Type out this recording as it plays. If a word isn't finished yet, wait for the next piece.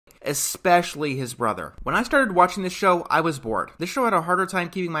especially his brother. When I started watching this show, I was bored. This show had a harder time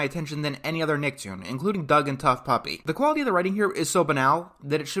keeping my attention than any other Nicktoon, including Doug and Tough Puppy. The quality of the writing here is so banal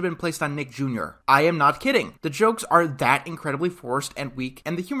that it should have been placed on Nick Jr. I am not kidding. The jokes are that incredibly forced and weak,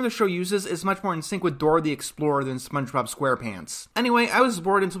 and the humor the show uses is much more in sync with Dora the Explorer than SpongeBob SquarePants. Anyway, I was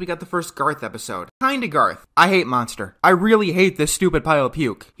bored until we got the first Garth episode. Kinda Garth. I hate Monster. I really hate this stupid pile of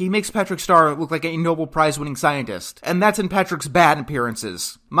puke. He makes Patrick Star look like a Nobel Prize-winning scientist, and that's in Patrick's bad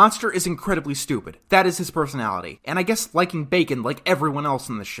appearances. Monster is incredibly stupid. That is his personality. And I guess liking bacon like everyone else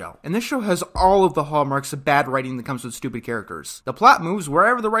in the show. And this show has all of the hallmarks of bad writing that comes with stupid characters. The plot moves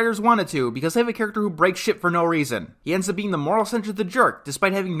wherever the writers wanted to, because they have a character who breaks shit for no reason. He ends up being the moral center of the jerk,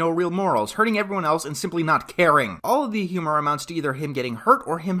 despite having no real morals, hurting everyone else and simply not caring. All of the humor amounts to either him getting hurt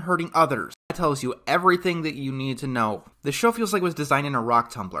or him hurting others. That tells you everything that you need to know. The show feels like it was designed in a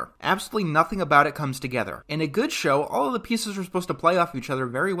rock tumbler. Absolutely nothing about it comes together. In a good show, all of the pieces are supposed to play off each other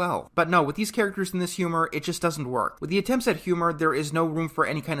very well. But no, with these characters and this humor, it just doesn't work. With the attempts at humor, there is no room for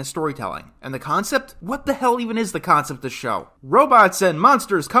any kind of storytelling. And the concept? What the hell even is the concept of the show? Robots and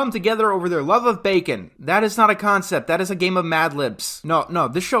monsters come together over their love of bacon. That is not a concept. That is a game of Mad Libs. No,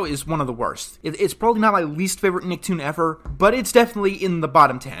 this show is one of the worst. It's probably not my least favorite Nicktoon ever, but it's definitely in the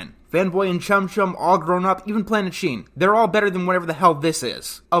bottom 10. Fanboy and Chum Chum, all grown up, even Planet Sheen. They're all better than whatever the hell this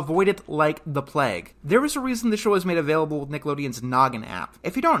is. Avoid it like the plague. There is a reason the show is made available with Nickelodeon's Noggin app.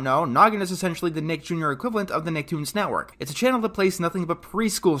 If you don't know, Noggin is essentially the Nick Jr. equivalent of the Nicktoons Network. It's a channel that plays nothing but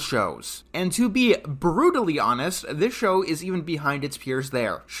preschool shows. And to be brutally honest, this show is even behind its peers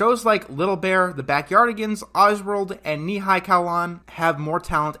there. Shows like Little Bear, The Backyardigans, Oswald, and Nihai Kalan have more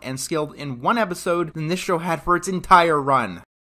talent and skill in one episode than this show had for its entire run.